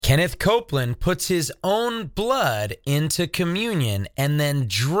Kenneth Copeland puts his own blood into communion and then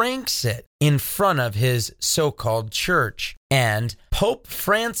drinks it in front of his so-called church. And Pope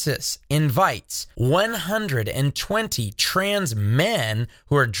Francis invites 120 trans men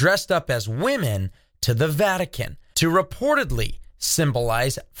who are dressed up as women to the Vatican to reportedly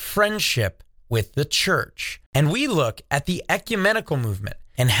symbolize friendship with the church. And we look at the ecumenical movement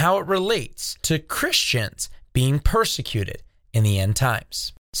and how it relates to Christians being persecuted in the end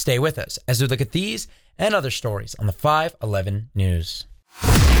times. Stay with us as we look at these and other stories on the 511 News.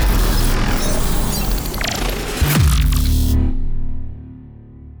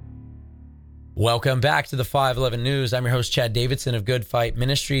 Welcome back to the 511 News. I'm your host, Chad Davidson of Good Fight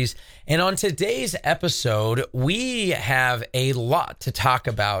Ministries. And on today's episode, we have a lot to talk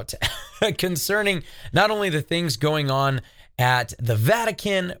about concerning not only the things going on at the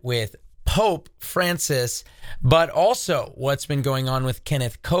Vatican with Pope Francis, but also what's been going on with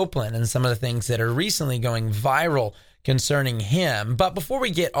Kenneth Copeland and some of the things that are recently going viral concerning him. But before we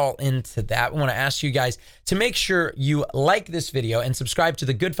get all into that, I want to ask you guys to make sure you like this video and subscribe to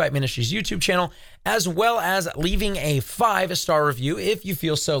the Good Fight Ministries YouTube channel, as well as leaving a 5-star review if you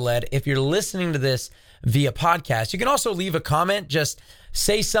feel so led. If you're listening to this via podcast, you can also leave a comment. Just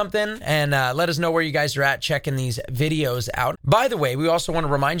say something and let us know where you guys are at checking these videos out. By the way, we also want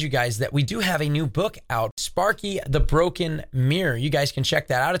to remind you guys that we do have a new book out, Sparky the Broken Mirror. You guys can check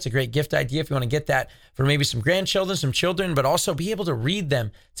that out. It's a great gift idea if you want to get that for maybe some grandchildren, some children, but also be able to read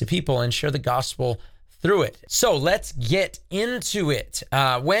them to people and share the gospel through it. So let's get into it.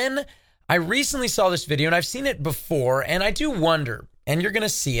 When I recently saw this video, and I've seen it before, and I do wonder, and you're going to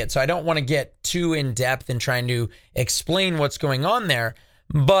see it, so I don't want to get too in-depth in trying to explain what's going on there,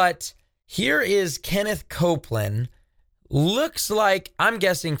 but here is Kenneth Copeland. Looks like, I'm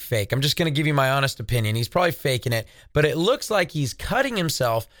guessing fake. I'm just going to give you my honest opinion. He's probably faking it, but it looks like he's cutting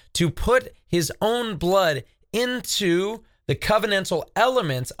himself to put his own blood into the covenantal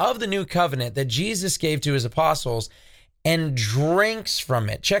elements of the new covenant that Jesus gave to his apostles and drinks from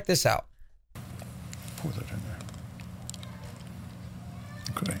it. Check this out. Pour that in there.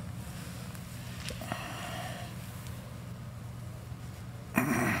 Okay.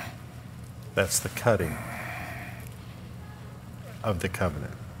 That's the cutting of the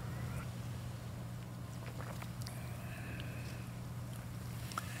covenant.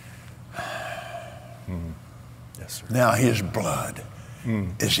 Yes, sir. Now his blood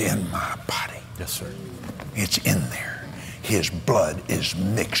is in my body. Yes, sir. It's in there. His blood is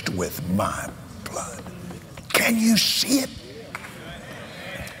mixed with my blood. Can you see it?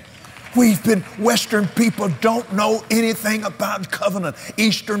 Western people don't know anything about covenant.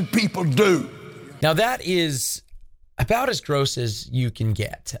 Eastern people do. Now that is about as gross as you can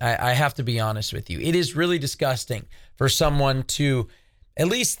get. I have to be honest with you. It is really disgusting for someone to at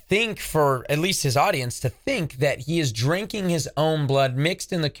least think, for at least his audience to think, that he is drinking his own blood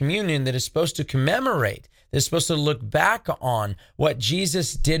mixed in the communion that is supposed to commemorate, that is supposed to look back on what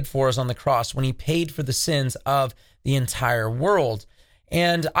Jesus did for us on the cross when he paid for the sins of the entire world.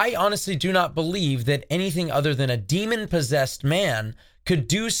 And I honestly do not believe that anything other than a demon-possessed man could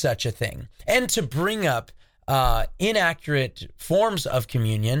do such a thing. And to bring up inaccurate forms of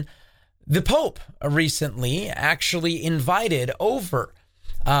communion, the Pope recently actually invited over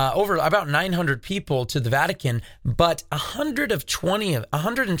about 900 people to the Vatican, but 120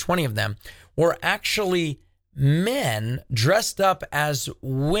 of them were actually men dressed up as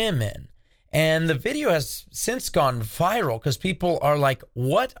women. And the video has since gone viral because people are like,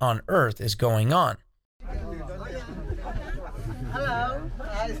 what on earth is going on? Hello.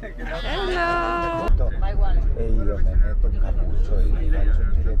 Hello. My wallet. E io mi metto un cappuccio e gli faccio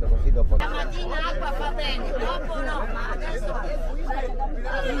un giretto così dopo. Stamattina acqua fa bene, dopo no, ma adesso...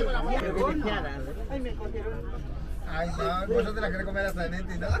 Ay, no, vos te la querés comer hasta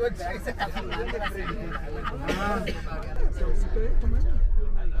dentro, ¿no?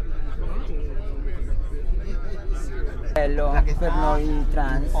 Bello per noi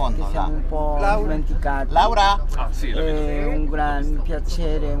trans che siamo un po' dimenticati. Laura! È un gran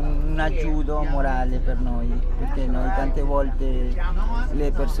piacere, un aiuto morale per noi, perché noi tante volte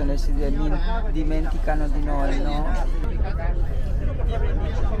le persone si dimenticano di noi, no?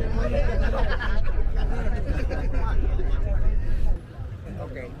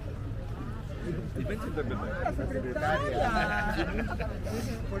 Ok.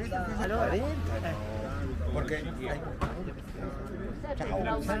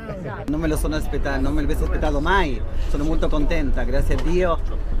 Non me lo sono aspettato, non me l'avessi aspettato mai. Sono molto contenta, grazie a Dio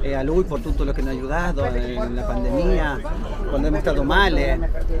e a Lui per tutto lo che mi ha aiutato nella pandemia, quando abbiamo stato male.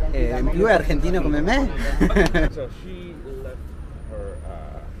 In più è argentino come me. So she left her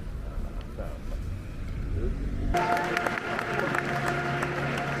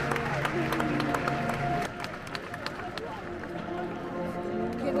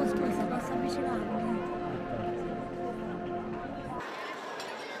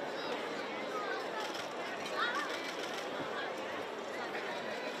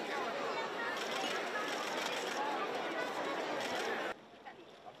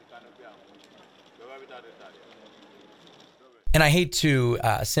And I hate to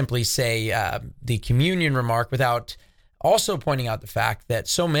simply say the communion remark without also pointing out the fact that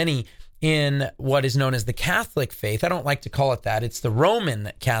so many in what is known as the Catholic faith, I don't like to call it that, it's the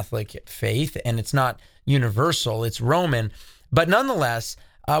Roman Catholic faith, and it's not universal, it's Roman. But nonetheless,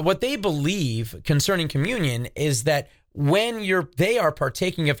 what they believe concerning communion is that when they are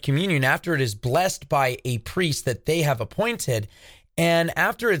partaking of communion after it is blessed by a priest that they have appointed, and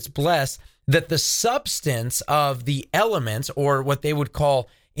after it's blessed, that the substance of the elements, or what they would call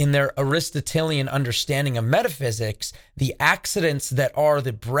in their Aristotelian understanding of metaphysics, the accidents that are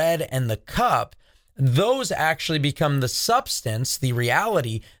the bread and the cup, those actually become the substance, the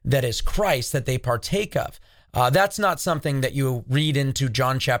reality that is Christ that they partake of. That's not something that you read into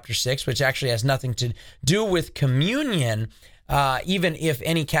John chapter 6, which actually has nothing to do with communion. Even if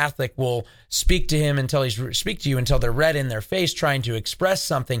any Catholic will speak to you until they're red in their face, trying to express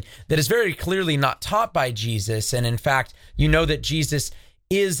something that is very clearly not taught by Jesus. And in fact, you know that Jesus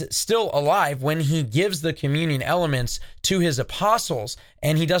is still alive when he gives the communion elements to his apostles,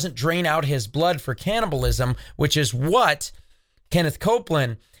 and he doesn't drain out his blood for cannibalism, which is what Kenneth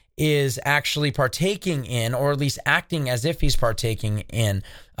Copeland is actually partaking in, or at least acting as if he's partaking in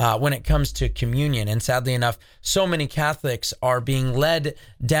when it comes to communion. And sadly enough, so many Catholics are being led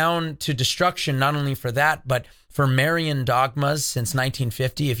down to destruction, not only for that, but for Marian dogmas since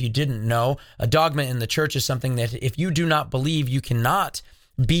 1950. If you didn't know, a dogma in the church is something that if you do not believe, you cannot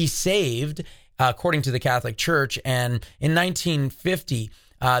be saved, according to the Catholic Church. And in 1950,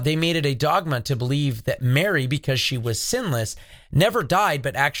 they made it a dogma to believe that Mary, because she was sinless, never died,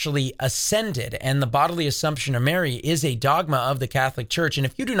 but actually ascended. And the bodily assumption of Mary is a dogma of the Catholic Church. And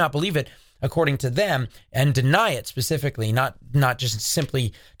if you do not believe it, according to them, and deny it specifically, not just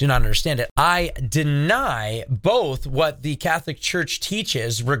simply do not understand it, I deny both what the Catholic Church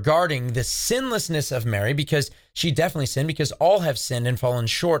teaches regarding the sinlessness of Mary, because she definitely sinned, because all have sinned and fallen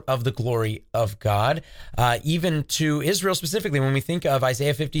short of the glory of God, even to Israel specifically. When we think of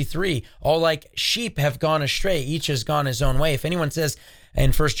Isaiah 53, all like sheep have gone astray, each has gone his own way. If anyone says,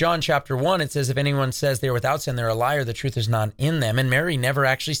 in 1 John chapter 1, it says, if anyone says they're without sin, they're a liar, the truth is not in them. And Mary never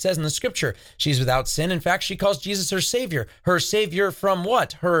actually says in the scripture she's without sin. In fact, she calls Jesus her Savior from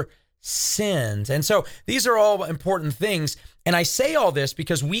what? Her sins. And so these are all important things. And I say all this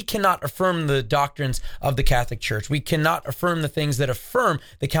because we cannot affirm the doctrines of the Catholic Church. We cannot affirm the things that affirm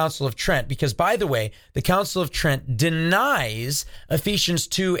the Council of Trent, because, by the way, the Council of Trent denies Ephesians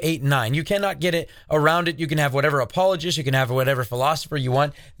 2:8-9. You cannot get it around it. You can have whatever apologist, you can have whatever philosopher you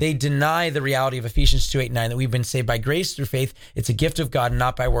want. They deny the reality of Ephesians 2:8-9, that we've been saved by grace through faith. It's a gift of God,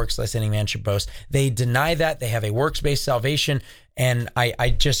 not by works, lest any man should boast. They deny that. They have a works-based salvation. And I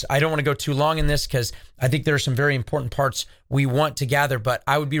don't want to go too long in this, because I think there are some very important parts we want to gather, but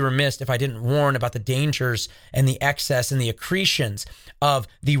I would be remiss if I didn't warn about the dangers and the excess and the accretions of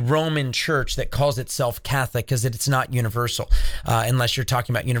the Roman Church that calls itself Catholic, because it's not universal, unless you're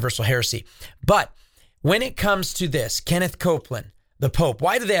talking about universal heresy. But when it comes to this, Kenneth Copeland, the Pope,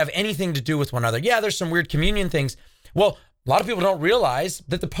 why do they have anything to do with one another? Yeah, there's some weird communion things. Well, a lot of people don't realize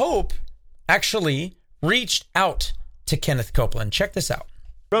that the Pope actually reached out to Kenneth Copeland. Check this out.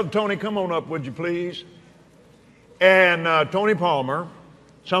 Brother Tony, come on up, would you please? And Tony Palmer,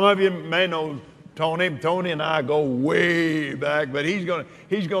 some of you may know Tony. Tony and I go way back, but he's going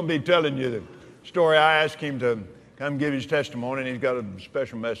to be telling you the story. I asked him to come give his testimony, and he's got a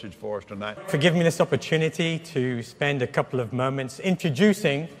special message for us tonight. For giving me this opportunity to spend a couple of moments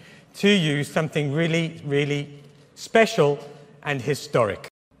introducing to you something really, really special and historic.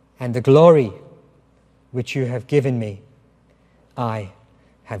 And the glory which you have given me, I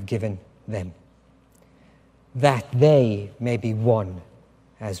have given them, that they may be one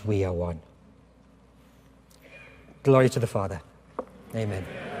as we are one. Glory to the Father. Amen.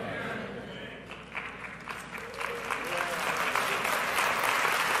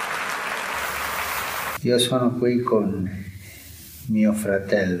 Io sono qui con mio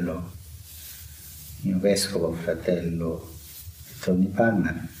fratello, mio vescovo fratello Tony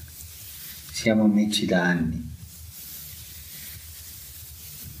Palmer. Siamo amici da anni.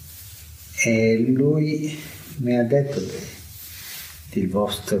 E lui mi ha detto del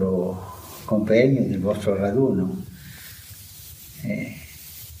vostro convegno, del vostro raduno. E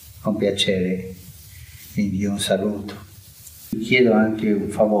con piacere vi invio un saluto. Vi chiedo anche un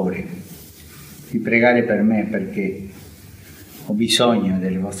favore, di pregare per me, perché ho bisogno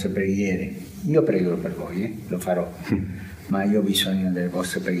delle vostre preghiere. Io prego per voi, lo farò, ma io ho bisogno delle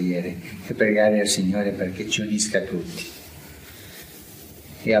vostre preghiere e pregare al Signore perché ci unisca tutti.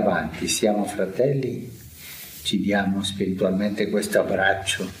 E avanti, siamo fratelli, ci diamo spiritualmente questo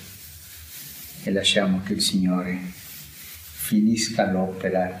abbraccio e lasciamo che il Signore finisca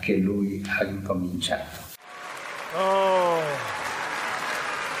l'opera che lui ha incominciato. Oh.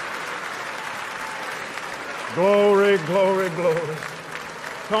 Glory, glory, glory.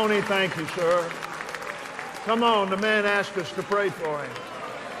 Tony, thank you, sir. Come on, the man asked us to pray for him.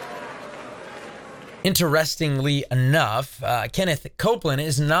 Interestingly enough, Kenneth Copeland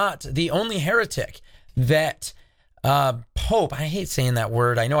is not the only heretic that Pope, I hate saying that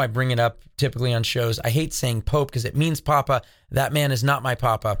word. I know I bring it up typically on shows. I hate saying Pope because it means Papa. That man is not my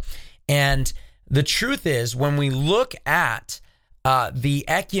Papa. And the truth is, when we look at the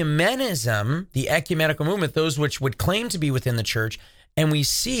ecumenism, the ecumenical movement, those which would claim to be within the church, and we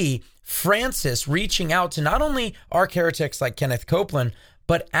see Francis reaching out to not only arch heretics like Kenneth Copeland,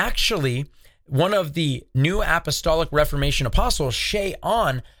 but actually one of the New Apostolic Reformation apostles,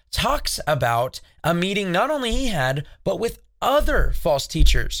 Shea-On, talks about a meeting not only he had, but with other false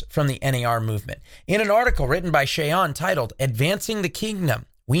teachers from the NAR movement. In an article written by Shea-On titled, "Advancing the Kingdom,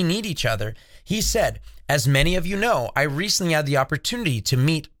 We Need Each Other," he said, "As many of you know, I recently had the opportunity to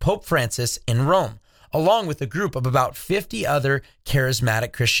meet Pope Francis in Rome, along with a group of about 50 other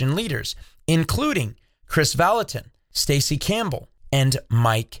charismatic Christian leaders, including Chris Valentin, Stacey Campbell, and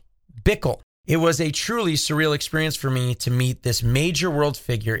Mike Bickle. It was a truly surreal experience for me to meet this major world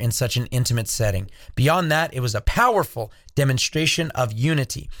figure in such an intimate setting. Beyond that, it was a powerful demonstration of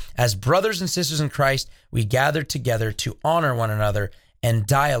unity. As brothers and sisters in Christ, we gathered together to honor one another and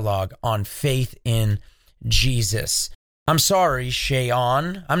dialogue on faith in Jesus." I'm sorry,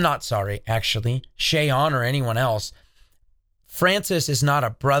 Shea-On. I'm not sorry, actually. Shea-On or anyone else. Francis is not a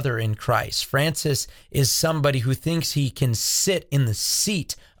brother in Christ. Francis is somebody who thinks he can sit in the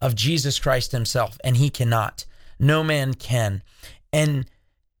seat of Jesus Christ himself, and he cannot. No man can. And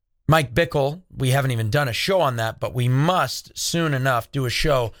Mike Bickle, we haven't even done a show on that, but we must soon enough do a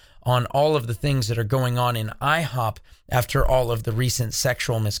show on all of the things that are going on in IHOP after all of the recent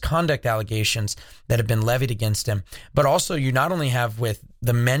sexual misconduct allegations that have been levied against him. But also you not only have with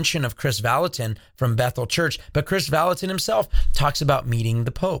the mention of Chris Valentin from Bethel Church, but Chris Valentin himself talks about meeting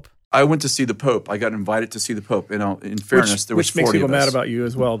the Pope. I went to see the Pope. I got invited to see the Pope. You know, in fairness, there was 40 of us. Which makes people mad about you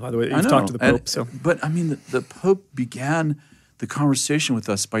as well, by the way. You've talked to the Pope. But I mean, the Pope began the conversation with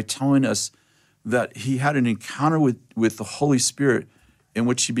us by telling us that he had an encounter with the Holy Spirit in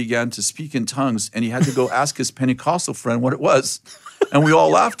which he began to speak in tongues, and he had to go ask his Pentecostal friend what it was. And we all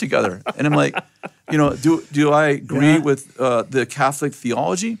laughed together. And I'm like, you know, do I agree with the Catholic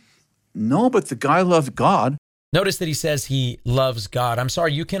theology? No, but the guy loved God. Notice that he says he loves God. I'm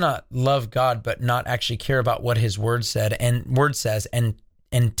sorry, you cannot love God but not actually care about what his word says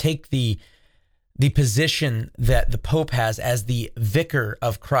and take the position that the Pope has as the vicar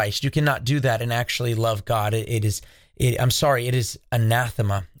of Christ. You cannot do that and actually love God. It is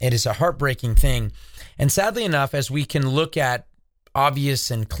anathema. It is a heartbreaking thing. And sadly enough, as we can look at obvious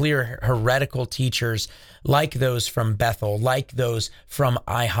and clear heretical teachers like those from Bethel, like those from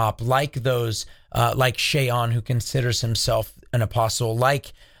IHOP, like those like Shea-On, who considers himself an apostle,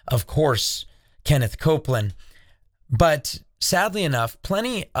 like, of course, Kenneth Copeland. But sadly enough,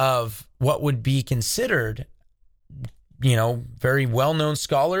 plenty of what would be considered, you know, very well-known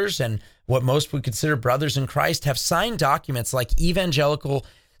scholars and what most would consider brothers in Christ have signed documents like Evangelicals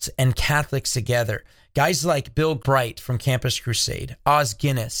and Catholics Together. Guys like Bill Bright from Campus Crusade, Oz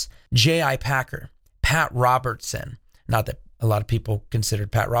Guinness, J.I. Packer, Pat Robertson. Not that a lot of people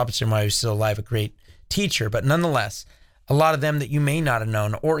considered Pat Robertson, while he was still alive, a great teacher, but nonetheless, a lot of them that you may not have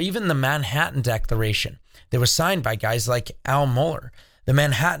known, or even the Manhattan Declaration that was signed by guys like Al Mohler. The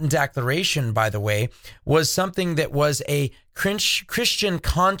Manhattan Declaration, by the way, was something that was a Christian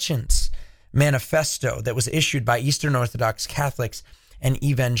conscience manifesto that was issued by Eastern Orthodox Catholics and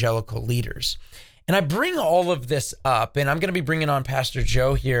evangelical leaders. And I bring all of this up, and I'm going to be bringing on Pastor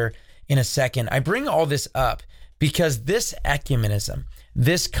Joe here in a second. I bring all this up because this ecumenism,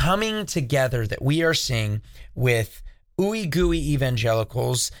 this coming together that we are seeing with ooey gooey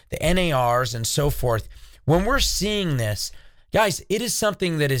evangelicals, the NARs and so forth, when we're seeing this, guys, it is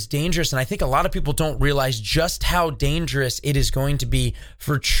something that is dangerous, and I think a lot of people don't realize just how dangerous it is going to be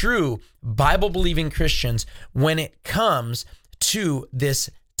for true Bible-believing Christians when it comes to this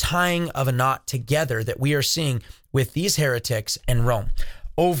tying of a knot together that we are seeing with these heretics and Rome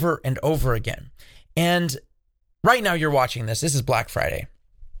over and over again. And right now you're watching this. This is Black Friday.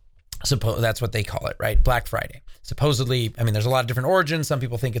 That's what they call it, right? Black Friday. Supposedly, I mean, there's a lot of different origins. Some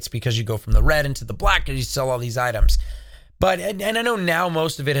people think it's because you go from the red into the black and you sell all these items. But, and I know now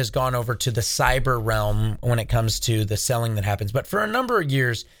most of it has gone over to the cyber realm when it comes to the selling that happens. But for a number of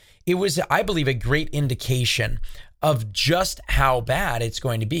years, it was, I believe, a great indication of just how bad it's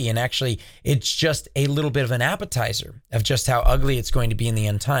going to be. And actually, it's just a little bit of an appetizer of just how ugly it's going to be in the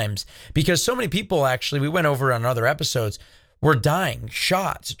end times. Because so many people, actually, we went over on other episodes, were dying,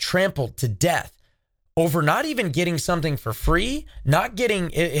 shot, trampled to death over not even getting something for free, not getting,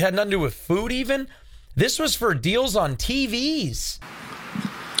 it had nothing to do with food even. This was for deals on TVs.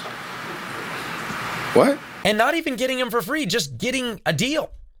 What? And not even getting them for free, just getting a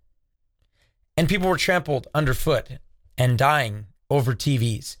deal. And people were trampled underfoot and dying over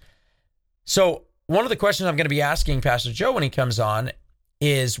TVs. So one of the questions I'm going to be asking Pastor Joe when he comes on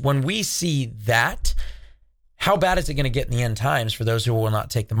is, when we see that, how bad is it going to get in the end times for those who will not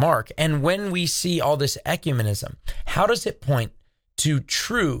take the mark? And when we see all this ecumenism, how does it point to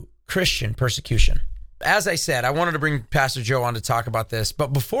true Christian persecution? As I said, I wanted to bring Pastor Joe on to talk about this.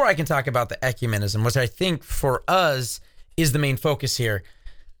 But before I can talk about the ecumenism, which I think for us is the main focus here,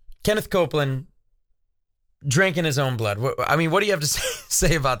 Kenneth Copeland drinking his own blood. I mean, what do you have to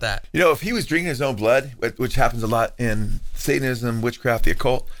say about that? You know, if he was drinking his own blood, which happens a lot in Satanism, witchcraft, the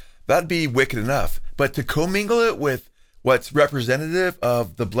occult, that'd be wicked enough. But to commingle it with what's representative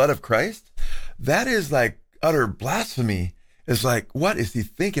of the blood of Christ, that is like utter blasphemy. It's like, what is he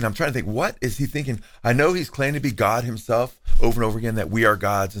thinking? I'm trying to think, what is he thinking? I know he's claimed to be God himself over and over again, that we are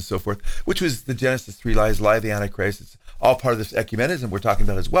gods and so forth, which was the Genesis 3 lies, lie of the Antichrist. It's all part of this ecumenism we're talking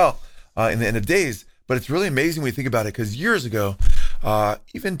about as well in the end of days. But it's really amazing when you think about it, because years ago,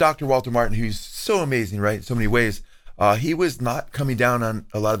 even Dr. Walter Martin, who's so amazing, right, in so many ways, he was not coming down on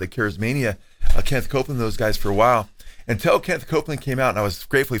a lot of the charismania, Kenneth Copeland, those guys for a while, until Kenneth Copeland came out, and I was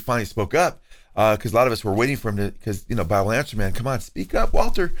grateful he finally spoke up, because a lot of us were waiting for him to, because, you know, Bible Answer Man, come on, speak up,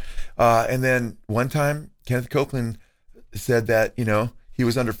 Walter. And then one time, Kenneth Copeland said that, you know, he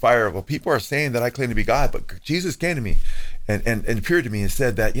was under fire. Well, people are saying that I claim to be God, but Jesus came to me and appeared to me and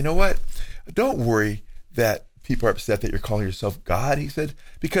said that, you know what, don't worry that people are upset that you're calling yourself God, he said,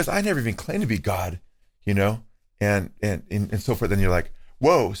 because I never even claimed to be God, you know, and so forth. Then you're like,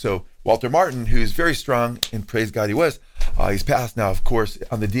 whoa. So Walter Martin, who's very strong, and praise God he was, he's passed now, of course,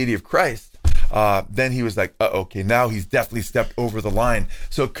 on the deity of Christ. Then he was like, okay, now he's definitely stepped over the line.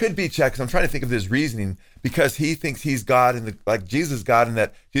 So it could be, Chad, because I'm trying to think of his reasoning, because he thinks he's God, and like Jesus God, and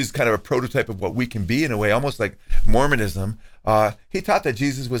that Jesus is kind of a prototype of what we can be in a way, almost like Mormonism. He taught that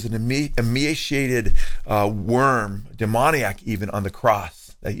Jesus was an emaciated worm, demoniac even, on the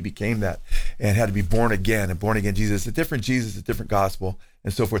cross, that he became that and had to be born again. And born again Jesus, a different Jesus, a different gospel,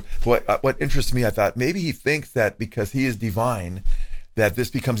 and so forth. What interests me, I thought maybe he thinks that because he is divine, that this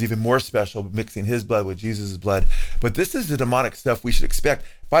becomes even more special, mixing his blood with Jesus' blood. But this is the demonic stuff we should expect.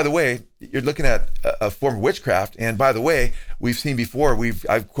 By the way, you're looking at a form of witchcraft. And by the way, we've seen before,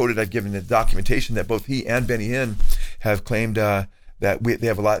 I've given the documentation that both he and Benny Hinn have claimed that they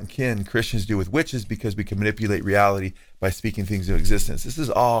have a lot in kin, Christians do, with witches, because we can manipulate reality by speaking things into existence. This is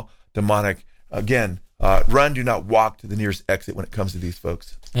all demonic. Again, run, do not walk to the nearest exit when it comes to these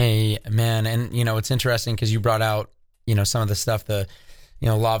folks. Amen. And, you know, it's interesting because you brought out, you know, some of the stuff, the, you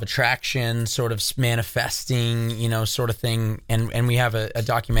know, law of attraction, sort of manifesting, you know, sort of thing. And we have a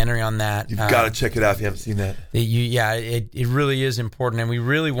documentary on that. You've got to check it out if you haven't seen that. It really is important. And we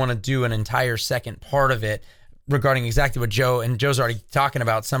really want to do an entire second part of it regarding exactly what Joe's already talking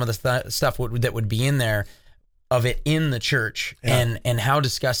about, some of the stuff that would be in there of it in the church, and how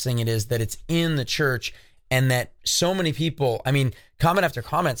disgusting it is that it's in the church, and that so many people, I mean, comment after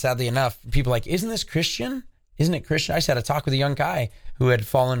comment, sadly enough, people are like, isn't this Christian? Isn't it Christian? I just had a talk with a young guy who had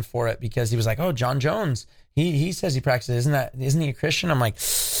fallen for it because he was like, oh, John Jones, he says he practices. Isn't he a Christian? I'm like,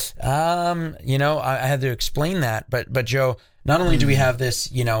 you know, I had to explain that. But Joe, not only do we have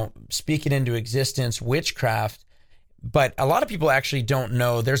this, you know, speak it into existence, witchcraft, but a lot of people actually don't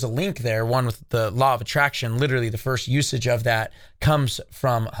know there's a link there. One with the law of attraction, literally the first usage of that comes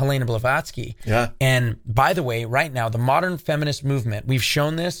from Helena Blavatsky. Yeah. And by the way, right now, the modern feminist movement, we've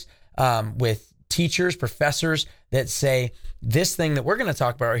shown this with teachers, professors that say this thing that we're going to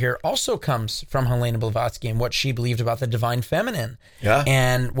talk about right here also comes from Helena Blavatsky and what she believed about the divine feminine. Yeah.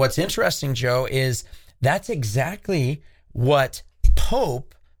 And what's interesting, Joe, is that's exactly what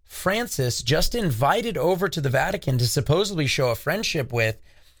Pope Francis just invited over to the Vatican to supposedly show a friendship with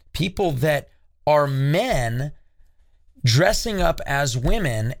people that are men dressing up as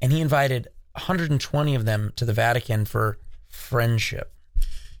women. And he invited 120 of them to the Vatican for friendship.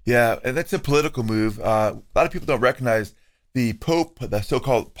 Yeah, and that's a political move. A lot of people don't recognize the Pope, the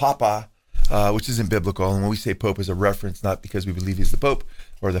so-called Papa, which isn't biblical. And when we say Pope, is a reference, not because we believe he's the Pope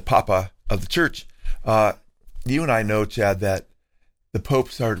or the Papa of the church. You and I know, Chad, that the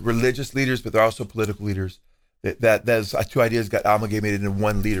popes are religious leaders, but they're also political leaders. That two ideas got amalgamated in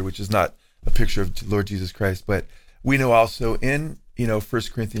one leader, which is not a picture of Lord Jesus Christ. But we know also in, 1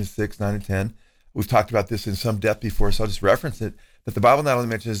 Corinthians 6, 9, and 10, we've talked about this in some depth before, so I'll just reference it, that the Bible not only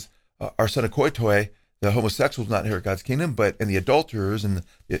mentions our son of koitoi, the homosexuals will not inherit God's kingdom, and the adulterers and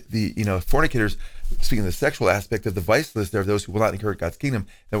the fornicators, speaking of the sexual aspect of the vice list, there are those who will not inherit God's kingdom,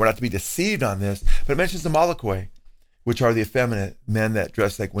 and we're not to be deceived on this. But it mentions the malakoi, which are the effeminate men that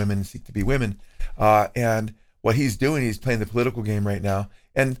dress like women and seek to be women. And what he's doing, he's playing the political game right now.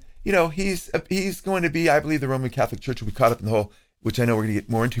 And, he's going to be, I believe the Roman Catholic Church will be caught up in the whole, which I know we're going to get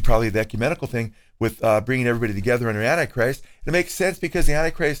more into, probably the ecumenical thing with bringing everybody together under Antichrist. It makes sense because the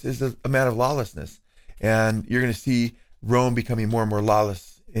Antichrist is a man of lawlessness. And you're going to see Rome becoming more and more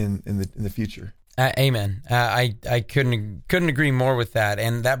lawless in the future. Amen. I couldn't agree more with that.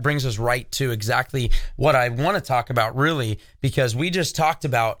 And that brings us right to exactly what I want to talk about, really, because we just talked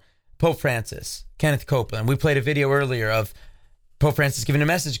about Pope Francis, Kenneth Copeland. We played a video earlier of Pope Francis giving a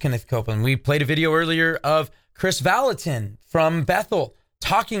message to Kenneth Copeland. We played a video earlier of Chris Valentin from Bethel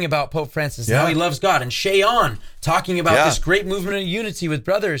talking about Pope Francis and how he loves God, and Shayon talking about this great movement of unity with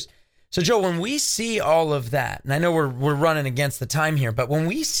brothers. So, Joe, when we see all of that, and I know we're running against the time here, but when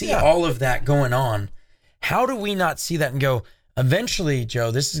we see all of that going on, how do we not see that and go, eventually,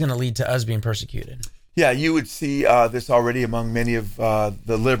 Joe, this is going to lead to us being persecuted? Yeah, you would see this already among many of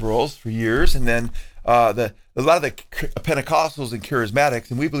the liberals for years, and then a lot of the Pentecostals and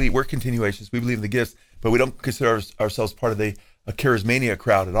charismatics, and we're continuationists, we believe in the gifts, but we don't consider ourselves part of a charismania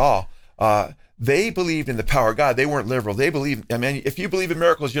crowd at all. They believed in the power of God. They weren't liberal. They believed, if you believe in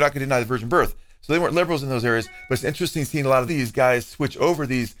miracles, you're not going to deny the virgin birth. So they weren't liberals in those areas. But it's interesting seeing a lot of these guys switch over.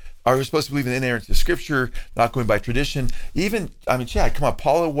 These are supposed to believe in the inerrancy of Scripture, not going by tradition. Chad, come on,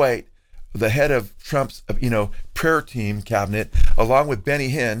 Paula White, the head of Trump's, prayer team cabinet, along with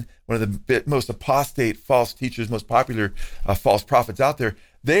Benny Hinn, one of the most apostate false teachers, most popular false prophets out there.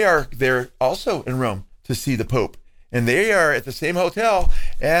 They're also in Rome to see the Pope. And they are at the same hotel,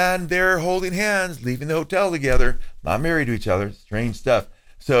 and they're holding hands, leaving the hotel together, not married to each other. Strange stuff.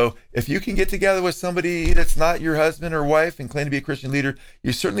 So if you can get together with somebody that's not your husband or wife and claim to be a Christian leader,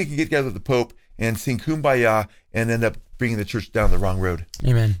 you certainly can get together with the Pope and sing Kumbaya and end up bringing the church down the wrong road.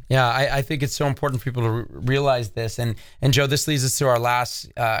 Amen. Yeah, I think it's so important for people to realize this. And Joe, this leads us to our last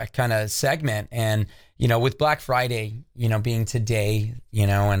kind of segment. And with Black Friday, being today,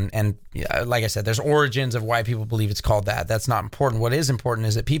 and like I said, there's origins of why people believe it's called that. That's not important. What is important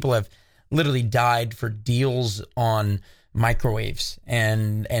is that people have literally died for deals on microwaves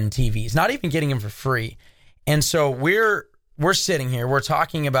and TVs, not even getting them for free. And so we're sitting here, we're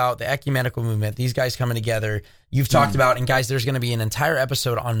talking about the ecumenical movement, these guys coming together. You've talked about, and guys, there's going to be an entire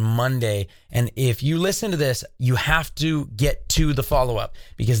episode on Monday. And if you listen to this, you have to get to the follow-up,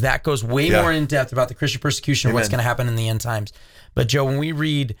 because that goes way more in depth about the Christian persecution and what's going to happen in the end times. But Joe, when we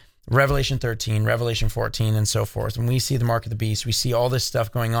read Revelation 13, Revelation 14, and so forth, when we see the mark of the beast, we see all this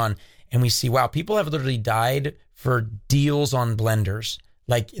stuff going on, and we see, wow, people have literally died for deals on blenders.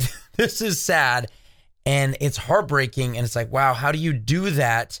 Like, this is sad. And it's heartbreaking, and it's like, wow, how do you do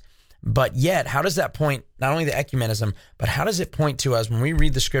that? But yet, how does that point, not only the ecumenism, but how does it point to us when we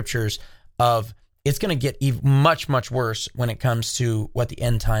read the scriptures of it's going to get much, much worse when it comes to what the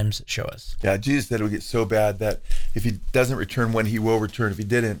end times show us? Yeah, Jesus said it would get so bad that if he doesn't return when he will return, if he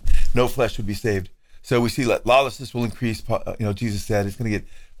didn't, no flesh would be saved. So we see that lawlessness will increase. Jesus said it's going to get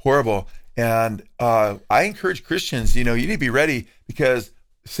horrible. And I encourage Christians, you need to be ready, because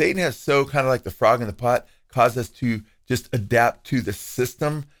Satan has so kind of like the frog in the pot caused us to just adapt to the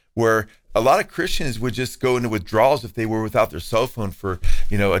system, where a lot of Christians would just go into withdrawals if they were without their cell phone for,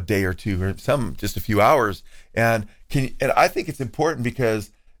 a day or two, or some just a few hours. And I think it's important, because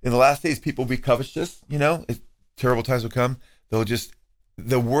in the last days, people will be covetous, terrible times will come.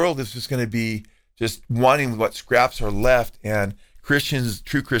 The world is just going to be just wanting what scraps are left, and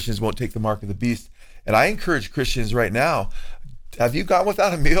true Christians won't take the mark of the beast. And I encourage Christians right now, have you gone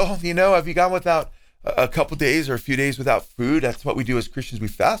without a meal? Have you gone without a couple days or a few days without food? That's what we do as Christians. We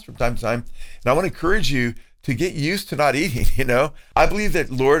fast from time to time. And I want to encourage you to get used to not eating, I believe that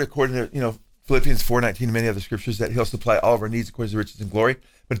Lord, according to, Philippians 4:19 and many other scriptures, that he'll supply all of our needs according to riches and glory.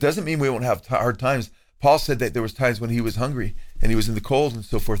 But it doesn't mean we won't have hard times. Paul said that there was times when he was hungry and he was in the cold and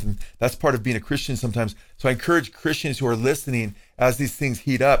so forth. And that's part of being a Christian sometimes. So I encourage Christians who are listening, as these things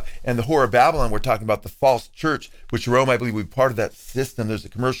heat up, and the whore of Babylon, we're talking about the false church, which Rome, I believe, will be part of that system. There's a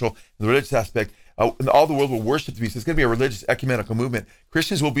commercial and the religious aspect. And all the world will worship the beast. It's going to be a religious ecumenical movement.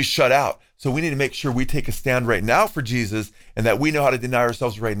 Christians will be shut out. So we need to make sure we take a stand right now for Jesus, and that we know how to deny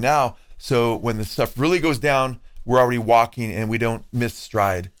ourselves right now. So when the stuff really goes down, we're already walking and we don't miss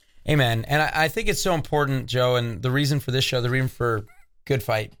stride. Amen. And I think it's so important, Joe, and the reason for this show, the reason for Good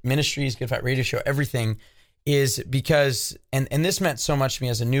Fight Ministries, Good Fight Radio Show, everything is because, and this meant so much to me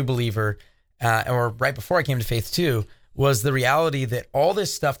as a new believer, or right before I came to faith too, was the reality that all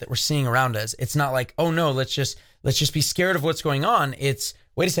this stuff that we're seeing around us, it's not like, oh no, let's just be scared of what's going on. It's,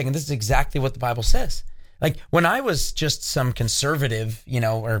 wait a second, this is exactly what the Bible says. Like when I was just some conservative,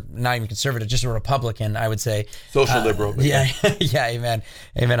 or not even conservative, just a Republican, I would say. Social liberal. Yeah, amen.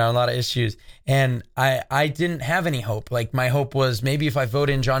 Amen on a lot of issues. And I didn't have any hope. Like my hope was maybe if I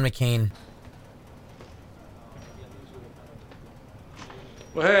vote in John McCain.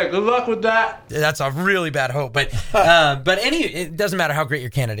 Well, hey, good luck with that. That's a really bad hope. But it doesn't matter how great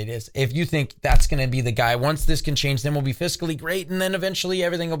your candidate is. If you think that's going to be the guy, once this can change, then we'll be fiscally great, and then eventually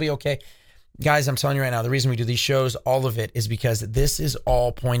everything will be okay. Guys, I'm telling you right now, the reason we do these shows, all of it, is because this is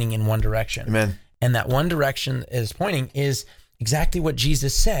all pointing in one direction. Amen. And that one direction is pointing is exactly what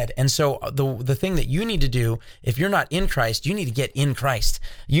Jesus said. And so the thing that you need to do, if you're not in Christ, you need to get in Christ.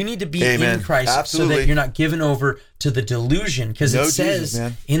 You need to be Amen. in Christ. Absolutely. So that you're not given over to the delusion. Because it says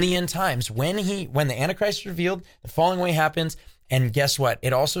Jesus, in the end times, when the Antichrist is revealed, the falling away happens. And guess what?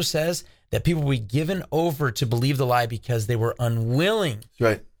 It also says that people will be given over to believe the lie because they were unwilling.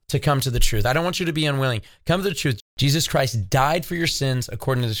 Right. To come to the truth. I don't want you to be unwilling. Come to the truth. Jesus Christ died for your sins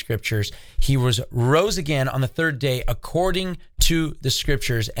according to the scriptures. He rose again on the third day according to the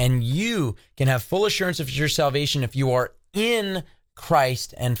scriptures. And you can have full assurance of your salvation if you are in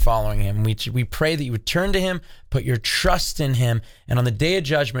Christ and following him. We pray that you would turn to him, put your trust in him. And on the day of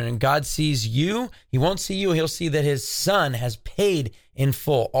judgment, and God sees you, he won't see you. He'll see that his son has paid in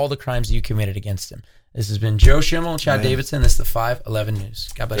full all the crimes that you committed against him. This has been Joe Schimmel and Chad Davidson. This is the 511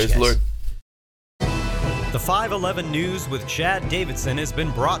 News. God bless you guys. Lord. The 511 News with Chad Davidson has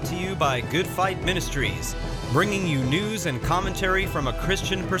been brought to you by Good Fight Ministries, bringing you news and commentary from a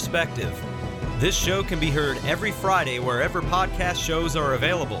Christian perspective. This show can be heard every Friday wherever podcast shows are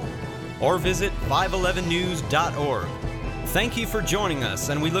available, or visit 511news.org. Thank you for joining us,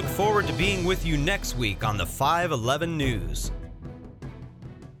 and we look forward to being with you next week on the 511 News.